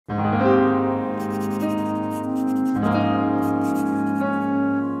Hello,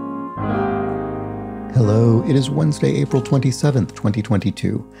 it is Wednesday, April 27th,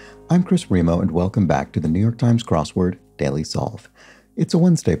 2022. I'm Chris Remo, and welcome back to the New York Times Crossword Daily Solve. It's a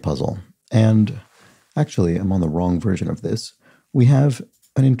Wednesday puzzle, and actually, I'm on the wrong version of this. We have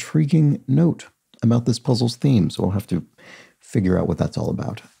an intriguing note about this puzzle's theme, so we'll have to figure out what that's all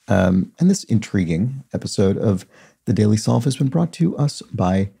about. And this intriguing episode of the Daily Solve has been brought to us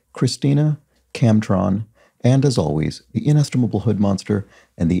by Christina, Camtron, and as always, the inestimable Hood Monster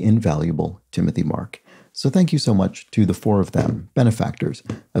and the invaluable Timothy Mark. So thank you so much to the four of them, benefactors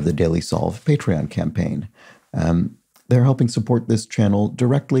of the Daily Solve Patreon campaign. They're helping support this channel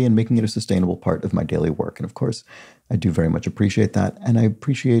directly and making it a sustainable part of my daily work. And of course, I do very much appreciate that. And I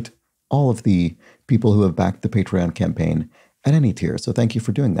appreciate all of the people who have backed the Patreon campaign at any tier. So thank you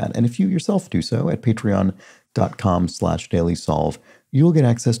for doing that. And if you yourself do so at patreon.com/dailysolve, you will get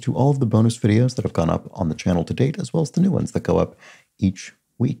access to all of the bonus videos that have gone up on the channel to date, as well as the new ones that go up each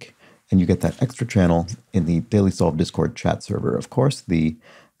week. And you get that extra channel in the Daily Solve Discord chat server. Of course, the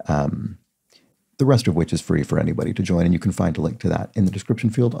rest of which is free for anybody to join, and you can find a link to that in the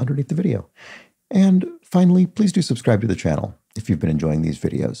description field underneath the video. And finally, please do subscribe to the channel if you've been enjoying these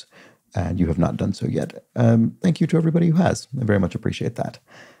videos and you have not done so yet. Thank you to everybody who has. I very much appreciate that.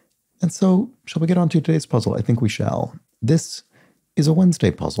 And so, shall we get on to today's puzzle? I think we shall. This is a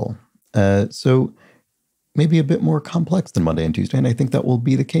Wednesday puzzle. So maybe a bit more complex than Monday and Tuesday, and I think that will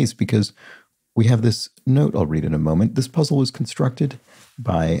be the case because we have this note I'll read in a moment. This puzzle was constructed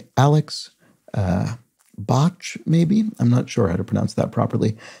by Alex Botch, maybe? I'm not sure how to pronounce that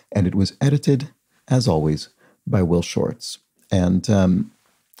properly. And it was edited, as always, by Will Shorts. And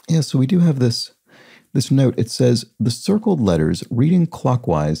yeah, so we do have this note. It says, the circled letters reading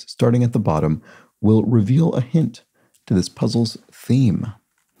clockwise, starting at the bottom, will reveal a hint to this puzzle's theme.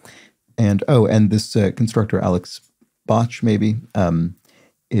 And this constructor, Alex Botch, maybe, has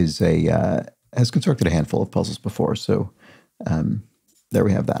constructed a handful of puzzles before. So there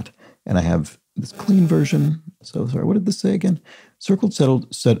we have that. And I have this clean version. So sorry, what did this say again? Circled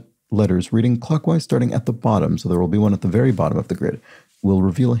set letters reading clockwise starting at the bottom. So there will be one at the very bottom of the grid. Will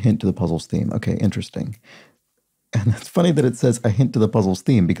reveal a hint to the puzzle's theme. Okay, interesting. And it's funny that it says a hint to the puzzle's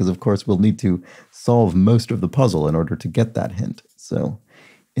theme because, of course, we'll need to solve most of the puzzle in order to get that hint. So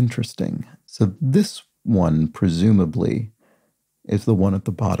interesting. So this one, presumably, is the one at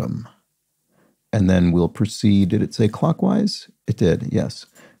the bottom. And then we'll proceed. Did it say clockwise? It did, yes.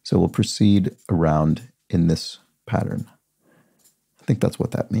 So we'll proceed around in this pattern. I think that's what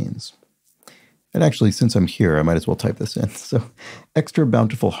that means. And actually, since I'm here, I might as well type this in. So extra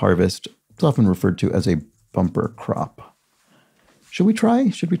bountiful harvest. It's often referred to as a bumper crop. Should we try?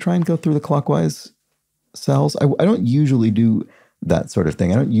 Should we try and go through the clockwise cells? I don't usually do that sort of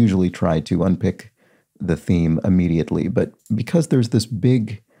thing. I don't usually try to unpick the theme immediately, but because there's this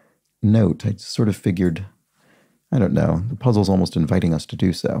big note, I sort of figured, I don't know, the puzzle's almost inviting us to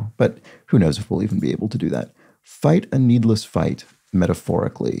do so, but who knows if we'll even be able to do that. Fight a needless fight,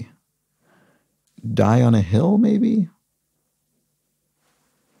 metaphorically. Die on a hill, maybe?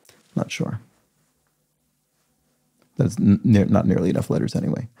 Not sure. That's not nearly enough letters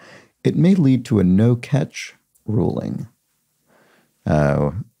anyway. It may lead to a no-catch ruling.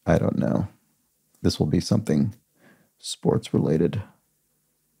 Oh, I don't know. This will be something sports-related.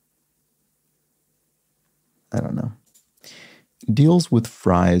 I don't know. Deals with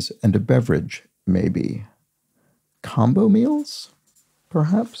fries and a beverage, maybe. Combo meals,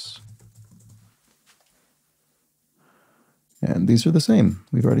 perhaps? And these are the same.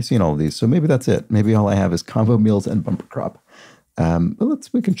 We've already seen all of these, so maybe that's it. Maybe all I have is combo meals and bumper crop. But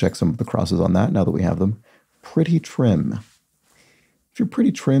we can check some of the crosses on that now that we have them. Pretty trim. If you're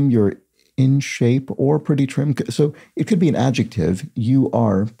pretty trim, you're in shape or pretty trim. So it could be an adjective, you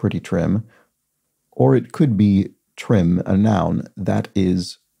are pretty trim, or it could be trim, a noun, that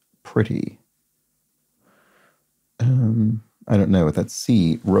is pretty. I don't know if that's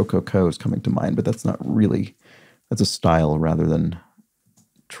C, rococo is coming to mind, but that's not really, that's a style rather than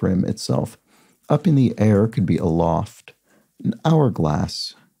trim itself. Up in the air could be aloft. An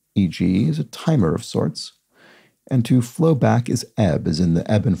hourglass, e.g., is a timer of sorts. And to flow back is ebb, as in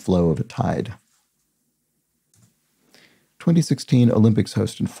the ebb and flow of a tide. 2016 Olympics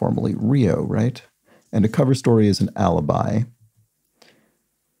host informally, Rio, right? And a cover story is an alibi.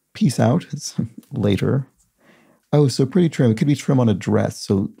 Peace out, it's later. Oh, so pretty trim. It could be trim on a dress.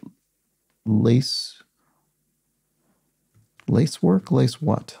 So lace work? Lace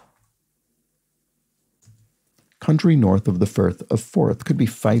what? Country north of the Firth of Forth. Could be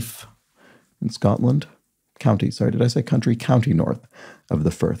Fife in Scotland. county, sorry, did I say country? County north of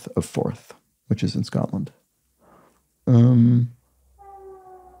the Firth of Forth, which is in Scotland.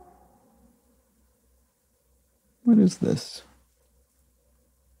 What is this?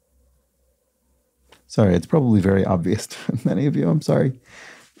 Sorry, it's probably very obvious to many of you. I'm sorry.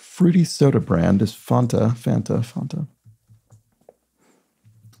 Fruity soda brand is Fanta.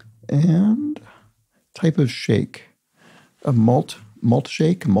 And type of shake. A malted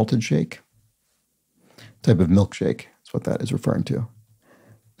shake. Type of milkshake is what that is referring to.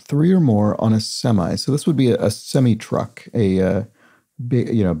 3 or more on a semi. So this would be a semi truck, a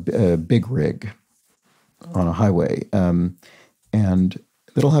big rig on a highway, and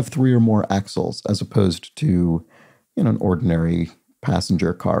it'll have 3 or more axles as opposed to an ordinary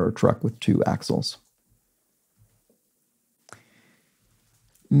passenger car or truck with 2 axles.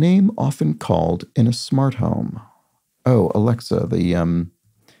 Name often called in a smart home. Oh, Alexa,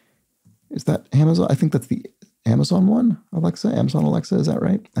 is that Amazon? I think that's the Amazon one, Alexa, Amazon Alexa, is that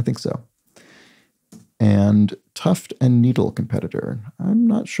right? I think so. And tuft and needle competitor. I'm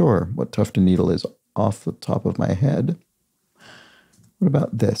not sure what tuft and needle is off the top of my head. What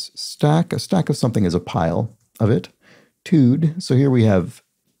about this? Stack. A stack of something is a pile of it. Tude. So here we have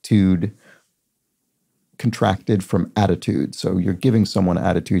tude contracted from attitude. So you're giving someone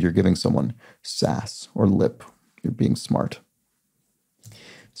attitude. You're giving someone sass or lip. You're being smart.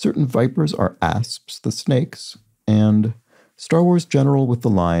 Certain vipers are asps, the snakes, and Star Wars general with the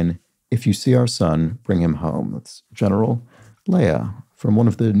line, "If you see our son, bring him home." That's General Leia from one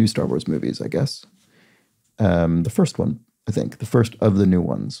of the new Star Wars movies, I guess. The first one, I think, the first of the new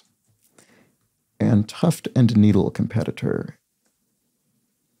ones. And tuft and needle competitor.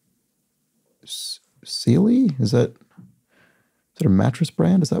 Sealy? Is that a mattress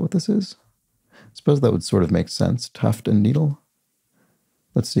brand? Is that what this is? I suppose that would sort of make sense. Tuft and needle.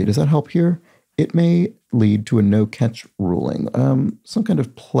 Let's see. Does that help here? It may lead to a no-catch ruling. Some kind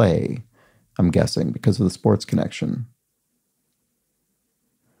of play, I'm guessing, because of the sports connection.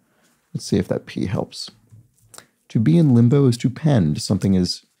 Let's see if that P helps. To be in limbo is to pend. Something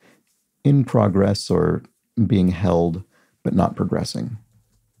is in progress or being held, but not progressing.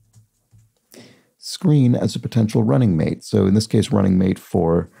 Screen as a potential running mate. So in this case, running mate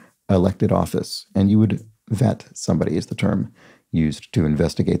for elected office. And you would vet somebody is the term used to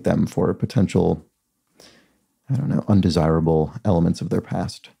investigate them for potential, I don't know, undesirable elements of their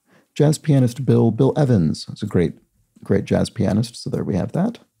past. Jazz pianist Bill Evans. That's a great jazz pianist. So there we have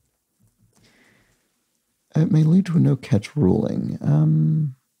that. It may lead to a no-catch ruling.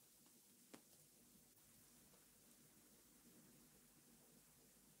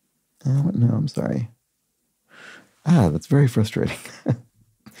 No, I'm sorry. That's very frustrating.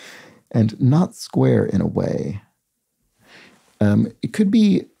 And not square in a way. It could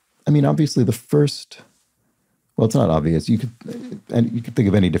be, obviously the first, well, it's not obvious. You could think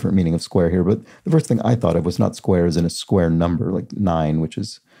of any different meaning of square here, but the first thing I thought of was not square as in a square number, like 9, which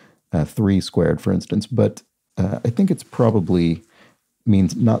is 3 squared, for instance. But I think it's probably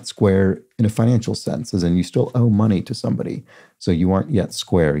means not square in a financial sense, as in you still owe money to somebody. So you aren't yet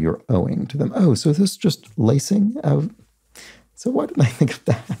square, you're owing to them. Oh, so is this just lacing? So why didn't I think of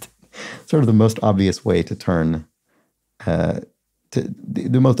that? Sort of the most obvious way to turn,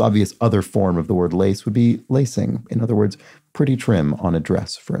 the most obvious other form of the word lace would be lacing. In other words, pretty trim on a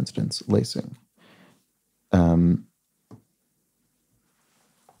dress, for instance, lacing. So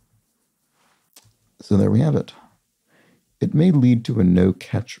there we have it. It may lead to a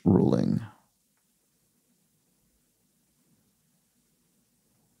no-catch ruling.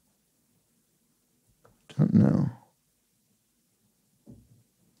 Don't know.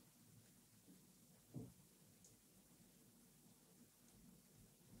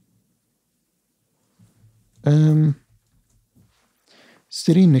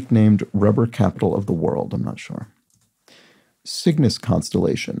 City nicknamed Rubber Capital of the World. I'm not sure. Cygnus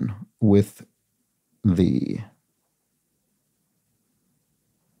constellation with the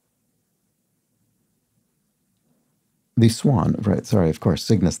swan, right? Sorry, of course,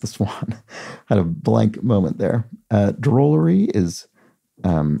 Cygnus the swan. Had a blank moment there. Drollery is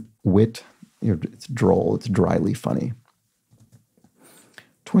wit. It's droll. It's dryly funny.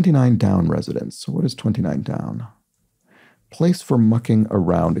 29 down residence. So what is 29 down? Place for mucking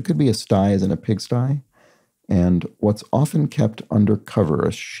around. It could be a sty as in a pigsty. And what's often kept under cover,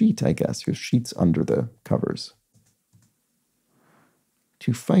 a sheet, I guess. There's sheets under the covers.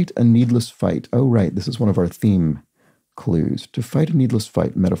 To fight a needless fight. Oh, right. This is one of our theme clues. To fight a needless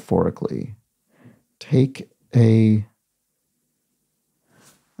fight, metaphorically. Take a...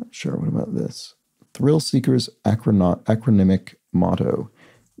 Not sure. What about this? Thrill Seeker's acronymic motto.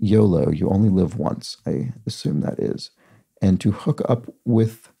 YOLO, you only live once, I assume that is. And to hook up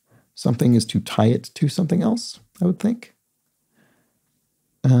with something is to tie it to something else, I would think.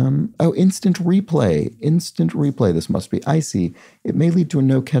 Oh, instant replay. Instant replay, this must be. I see. It may lead to a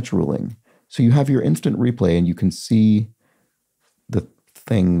no-catch ruling. So you have your instant replay and you can see the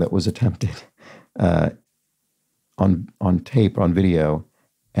thing that was attempted on tape, on video,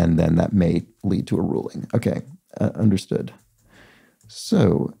 and then that may lead to a ruling. Okay, understood.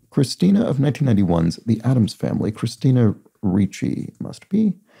 So, Christina of 1991's The Addams Family, Christina Ricci must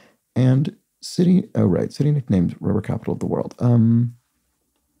be, and city nicknamed rubber capital of the world.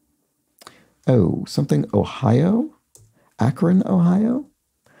 Something Ohio? Akron, Ohio?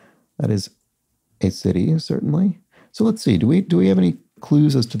 That is a city, certainly. So let's see, do we have any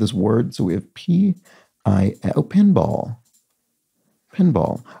clues as to this word? So we have pinball.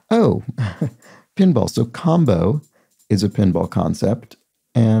 Pinball. Oh, pinball. So combo is a pinball concept,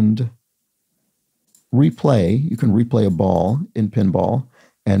 and replay, you can replay a ball in pinball,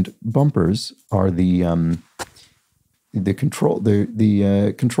 and bumpers are the control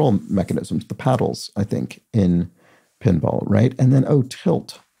mechanisms, the paddles, I think, in pinball, right? And then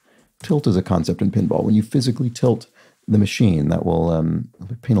tilt. Tilt is a concept in pinball. When you physically tilt the machine, that will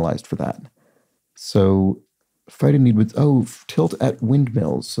be penalized for that. So fighting need with tilt at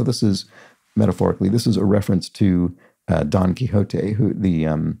windmills. So this is metaphorically, this is a reference to Don Quixote, who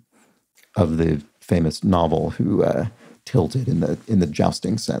of the famous novel, who tilted in the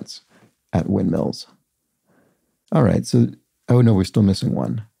jousting sense at windmills. All right, so no, we're still missing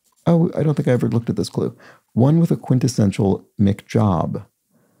one. Oh, I don't think I ever looked at this clue. One with a quintessential McJob.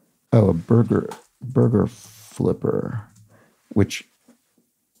 Oh, a burger flipper, which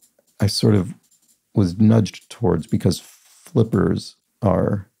I sort of was nudged towards because flippers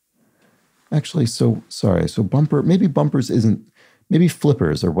are actually so sorry. So maybe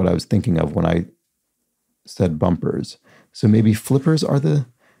flippers are what I was thinking of when I said bumpers. So maybe flippers are the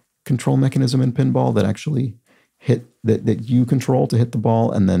control mechanism in pinball that actually hit that you control to hit the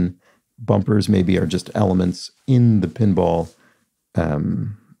ball, and then bumpers maybe are just elements in the pinball.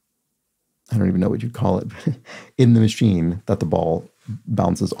 I don't even know what you'd call it, in the machine that the ball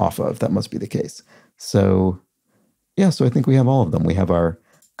bounces off of. That must be the case. So, yeah, so I think we have all of them. We have our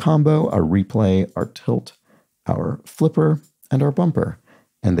combo, our replay, our tilt, our flipper, and our bumper.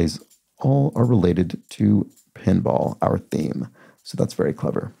 And these all are related to pinball, our theme. So that's very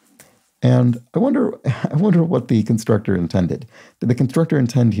clever. And I wonder what the constructor intended. Did the constructor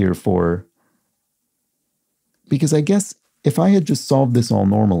intend here for... Because I guess if I had just solved this all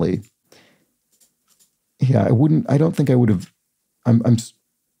normally... Yeah, I don't think I would have, I'm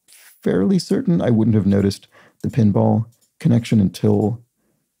fairly certain I wouldn't have noticed the pinball connection until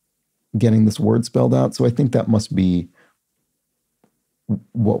getting this word spelled out. So I think that must be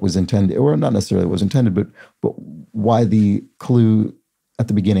what was intended, or not necessarily what was intended, but why the clue at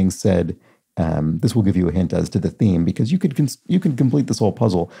the beginning said, this will give you a hint as to the theme, because you could complete this whole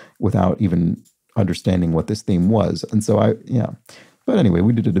puzzle without even understanding what this theme was. And so But anyway,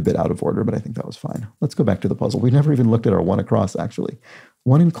 we did it a bit out of order, but I think that was fine. Let's go back to the puzzle. We never even looked at our one across, actually.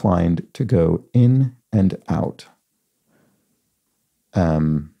 One inclined to go in and out.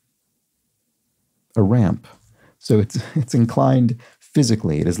 A ramp. So it's inclined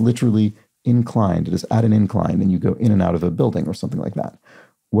physically. It is literally inclined. It is at an incline, and you go in and out of a building or something like that.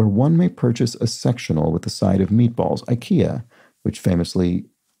 Where one may purchase a sectional with the side of meatballs. IKEA, which famously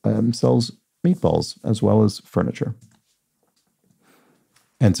sells meatballs as well as furniture.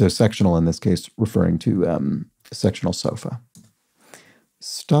 And so sectional in this case referring to a sectional sofa.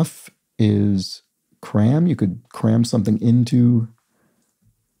 Stuff is cram. You could cram something into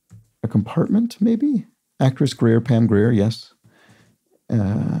a compartment, maybe? Actress Greer, Pam Grier, yes.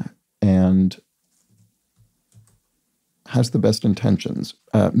 And has the best intentions.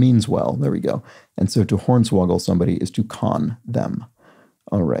 Means well, there we go. And so to hornswoggle somebody is to con them.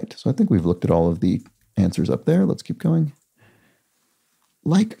 All right, so I think we've looked at all of the answers up there. Let's keep going.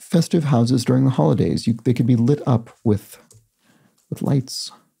 Like festive houses during the holidays, they could be lit up with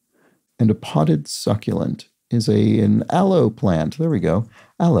lights. And a potted succulent is an aloe plant. There we go.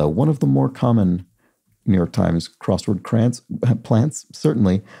 Aloe, one of the more common New York Times crossword plants,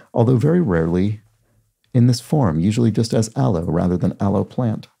 certainly, although very rarely in this form, usually just as aloe rather than aloe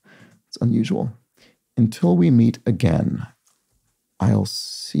plant. It's unusual. Until we meet again, I'll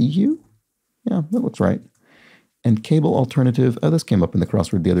see you? Yeah, that looks right. And cable alternative, this came up in the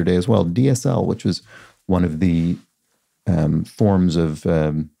crossword the other day as well, DSL, which was one of the forms of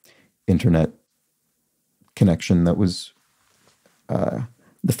internet connection that was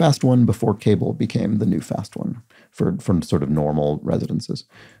the fast one before cable became the new fast one for sort of normal residences.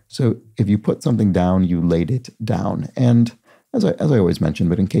 So if you put something down, you laid it down. And as I always mention,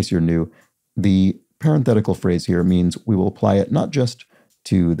 but in case you're new, the parenthetical phrase here means we will apply it not just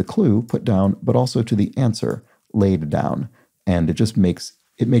to the clue put down, but also to the answer laid down. And it just makes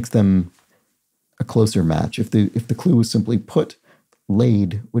them a closer match. If the clue was simply put,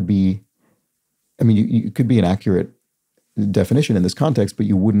 laid would be, I mean, you could be an accurate definition in this context, but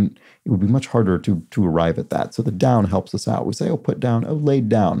it would be much harder to arrive at that. So the down helps us out. We say, oh, put down, oh, laid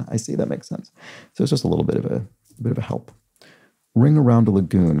down. I see, that makes sense. So it's just a little bit of a help. Ring around a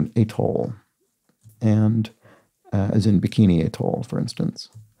lagoon, atoll, and as in Bikini Atoll, for instance.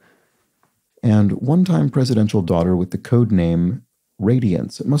 And one-time presidential daughter with the code name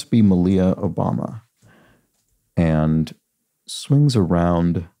Radiance. It must be Malia Obama. And swings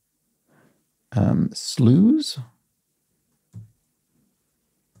around sloughs?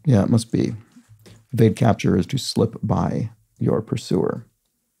 Yeah, it must be. Evade capture is to slip by your pursuer.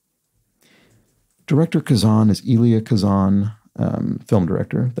 Director Kazan is Elia Kazan, film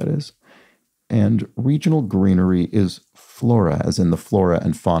director, that is. And regional greenery is flora, as in the flora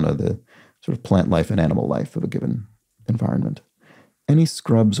and fauna, the sort of plant life and animal life of a given environment. Any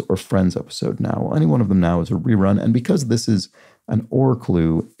Scrubs or Friends episode now? Well, any one of them now is a rerun, and because this is an or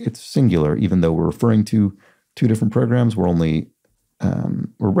clue, it's singular, even though we're referring to two different programs. We're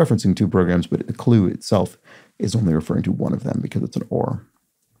referencing two programs, but the clue itself is only referring to one of them because it's an or.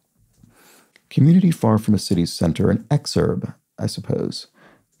 Community far from a city's center, an exurb, I suppose.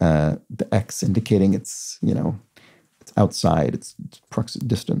 The X indicating it's outside, it's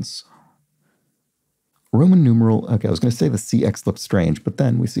distance. Roman numeral, okay, I was going to say the CX looked strange, but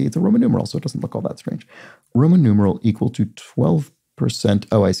then we see it's a Roman numeral, so it doesn't look all that strange. Roman numeral equal to 12%,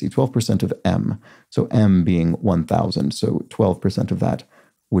 oh, I see, 12% of M. So M being 1,000, so 12% of that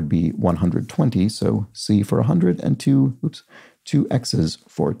would be 120, so C for 100, and two X's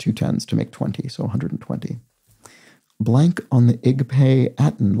for 2 tens to make 20, so 120. Blank on the Igpe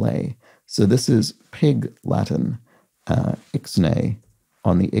Atenlay. So this is pig Latin, ixnay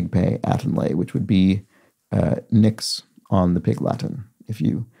on the Igpe Atenlay, which would be nix on the pig Latin, if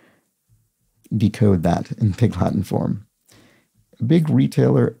you decode that in pig Latin form. Big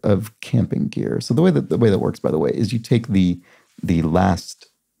retailer of camping gear. So the way that works, by the way, is you take the last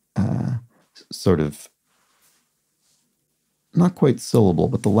sort of, not quite syllable,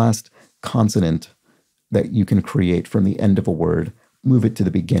 but the last consonant that you can create from the end of a word, move it to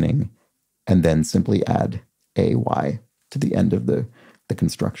the beginning, and then simply add AY to the end of the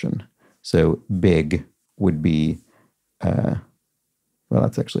construction. So big would be, well,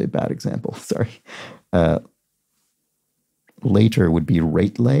 that's actually a bad example, sorry. Later would be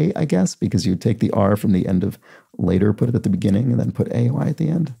ratelay, I guess, because you take the R from the end of later, put it at the beginning, and then put AY at the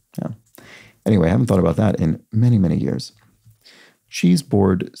end. Yeah. Anyway, I haven't thought about that in many, many years. Cheese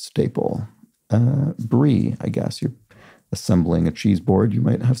board staple. Brie, I guess. You're assembling a cheese board, you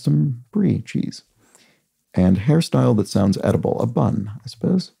might have some brie cheese. And hairstyle that sounds edible. A bun, I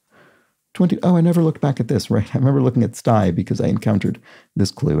suppose. 20. Oh, I never looked back at this, right? I remember looking at sty because I encountered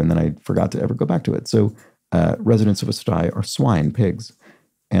this clue and then I forgot to ever go back to it. So residents of a sty are swine, pigs.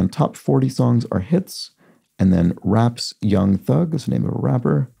 And top 40 songs are hits. And then Raps Young Thug is the name of a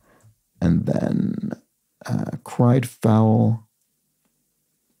rapper. And then Cried Foul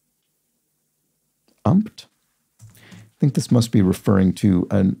Umped. I think this must be referring to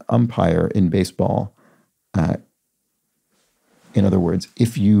an umpire in baseball. In other words,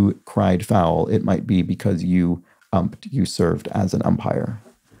 if you cried foul, it might be because you umped, you served as an umpire.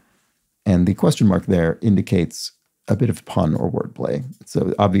 And the question mark there indicates a bit of pun or wordplay.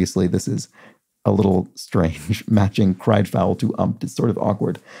 So obviously this is a little strange, matching cried foul to umped. It's sort of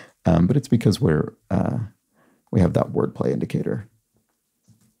awkward, but it's because we have that wordplay indicator.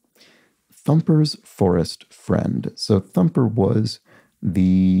 Thumper's forest friend. So Thumper was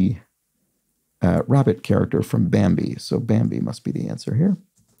the rabbit character from Bambi. So Bambi must be the answer here.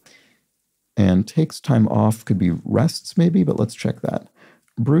 And takes time off could be rests maybe, but let's check that.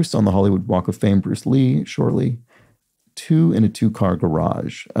 Bruce on the Hollywood Walk of Fame, Bruce Lee, surely. 2 in a 2-car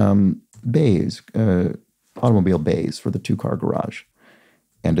garage. Bays, automobile bays for the 2-car garage.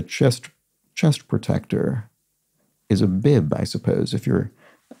 And a chest protector is a bib, I suppose, if you're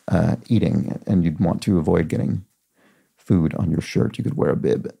eating and you'd want to avoid getting food on your shirt, you could wear a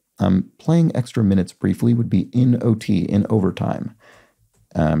bib. Playing extra minutes briefly would be in OT, in overtime.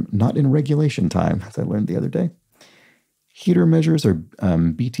 Not in regulation time, as I learned the other day. Heater measures are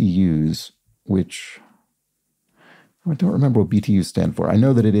BTUs, which I don't remember what BTUs stand for. I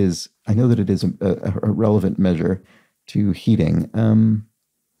know that it is a relevant measure to heating.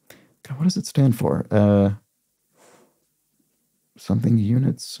 what does it stand for? Something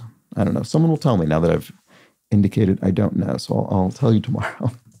units. I don't know. Someone will tell me now that I've indicated I don't know, so I'll tell you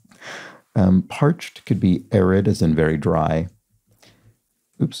tomorrow. Parched could be arid, as in very dry.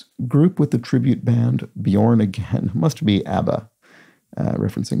 Oops. Group with the tribute band. Bjorn again. Must be ABBA,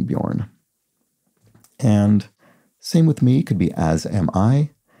 referencing Bjorn. And same with me could be as am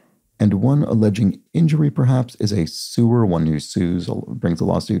I. And one alleging injury, perhaps, is a suer, one who sues, brings a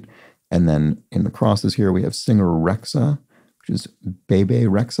lawsuit. And then in the crosses here, we have singer Rexa, which is Bebe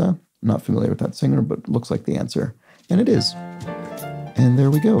Rexa. Not familiar with that singer, but looks like the answer. And it is. And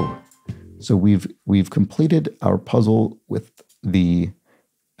there we go. So we've completed our puzzle with the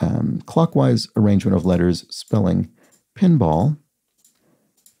clockwise arrangement of letters spelling pinball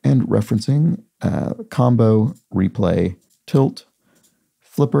and referencing combo, replay, tilt,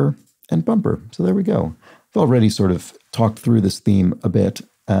 flipper, and bumper. So there we go. I've already sort of talked through this theme a bit.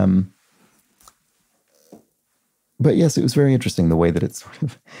 But yes, it was very interesting the way that it sort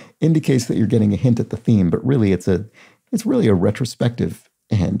of indicates that you're getting a hint at the theme, but really it's really a retrospective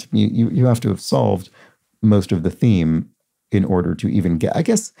hint. You have to have solved most of the theme in order to even get, I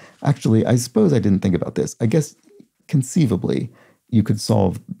guess, actually, I suppose I didn't think about this. I guess conceivably you could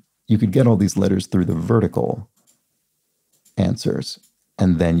get all these letters through the vertical answers,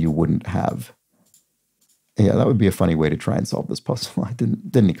 and then you wouldn't have, yeah, that would be a funny way to try and solve this puzzle. It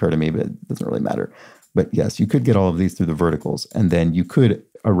didn't occur to me, but it doesn't really matter. But yes, you could get all of these through the verticals, and then you could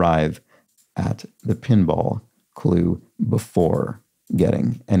arrive at the pinball clue before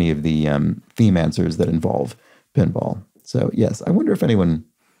getting any of the theme answers that involve pinball. So yes, I wonder if anyone,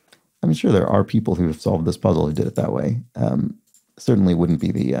 I'm sure there are people who have solved this puzzle who did it that way. Certainly wouldn't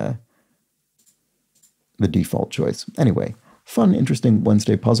be the default choice. Anyway, fun, interesting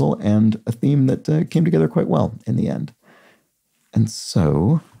Wednesday puzzle, and a theme that came together quite well in the end. And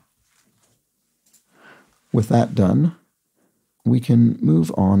so, with that done, we can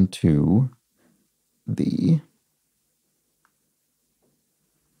move on to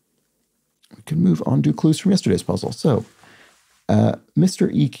clues from yesterday's puzzle. So,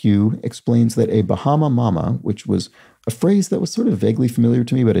 Mr. EQ explains that a Bahama Mama, which was a phrase that was sort of vaguely familiar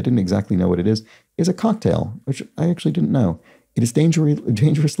to me, but I didn't exactly know what it is a cocktail, which I actually didn't know. It is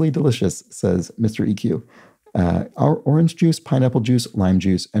dangerously delicious, says Mr. EQ. Our orange juice, pineapple juice, lime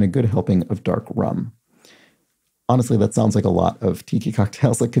juice, and a good helping of dark rum. Honestly, that sounds like a lot of tiki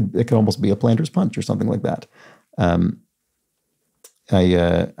cocktails. It could almost be a Planter's Punch or something like that. I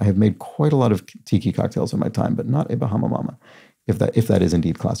have made quite a lot of tiki cocktails in my time, but not a Bahama Mama, if that is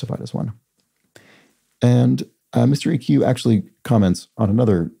indeed classified as one. And Mr. EQ actually comments on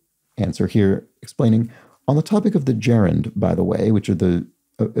another answer here, explaining, on the topic of the gerund, by the way, which are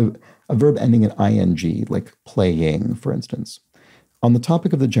a verb ending in ing, like playing, for instance. On the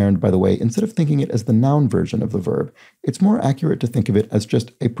topic of the gerund, by the way, instead of thinking it as the noun version of the verb, it's more accurate to think of it as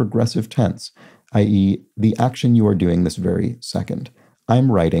just a progressive tense, i.e., the action you are doing this very second.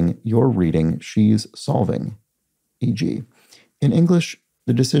 I'm writing, you're reading, she's solving, e.g. In English,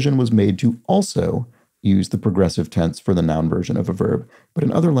 the decision was made to also use the progressive tense for the noun version of a verb, but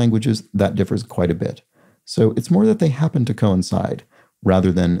in other languages, that differs quite a bit. So it's more that they happen to coincide,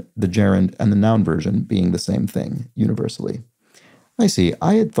 rather than the gerund and the noun version being the same thing universally. I see.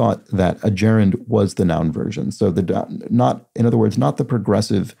 I had thought that a gerund was the noun version. So in other words, not the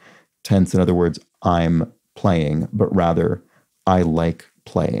progressive tense, in other words, I'm playing, but rather I like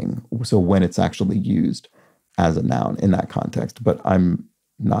playing. So when it's actually used as a noun in that context, but I'm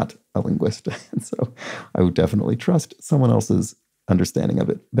not a linguist. And so I would definitely trust someone else's understanding of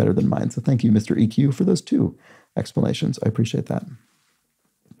it better than mine. So thank you, Mr. EQ, for those two explanations. I appreciate that.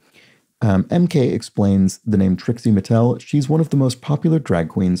 MK explains the name Trixie Mattel. She's one of the most popular drag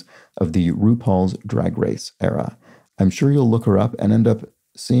queens of the RuPaul's Drag Race era. I'm sure you'll look her up and end up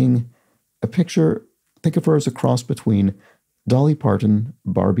seeing a picture, think of her as a cross between Dolly Parton,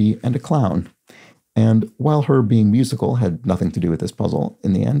 Barbie, and a clown. And while her being musical had nothing to do with this puzzle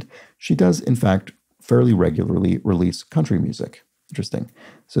in the end, she does, in fact, fairly regularly release country music. Interesting.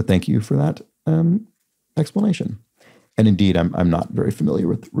 So thank you for that explanation. And indeed, I'm not very familiar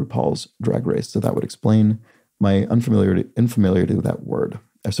with RuPaul's Drag Race, so that would explain my unfamiliarity with that word.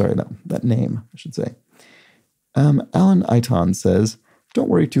 That name, I should say. Alan Iton says, don't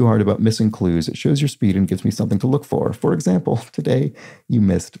worry too hard about missing clues. It shows your speed and gives me something to look for. For example, today you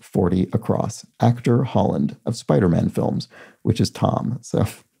missed 40 across. Actor Holland of Spider-Man films, which is Tom. So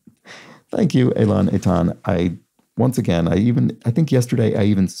thank you, Alan Iton. I think yesterday I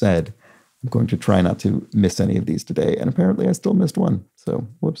even said, I'm going to try not to miss any of these today, and apparently I still missed one, so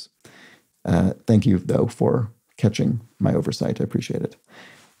whoops. Thank you, though, for catching my oversight. I appreciate it.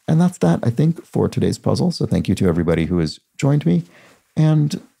 And that's that, I think, for today's puzzle. So thank you to everybody who has joined me.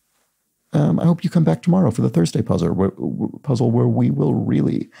 And I hope you come back tomorrow for the Thursday puzzle where we will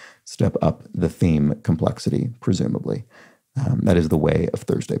really step up the theme complexity, presumably. That is the way of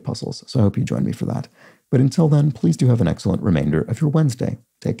Thursday puzzles. So I hope you join me for that. But until then, please do have an excellent remainder of your Wednesday.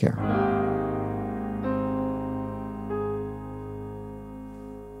 Take care.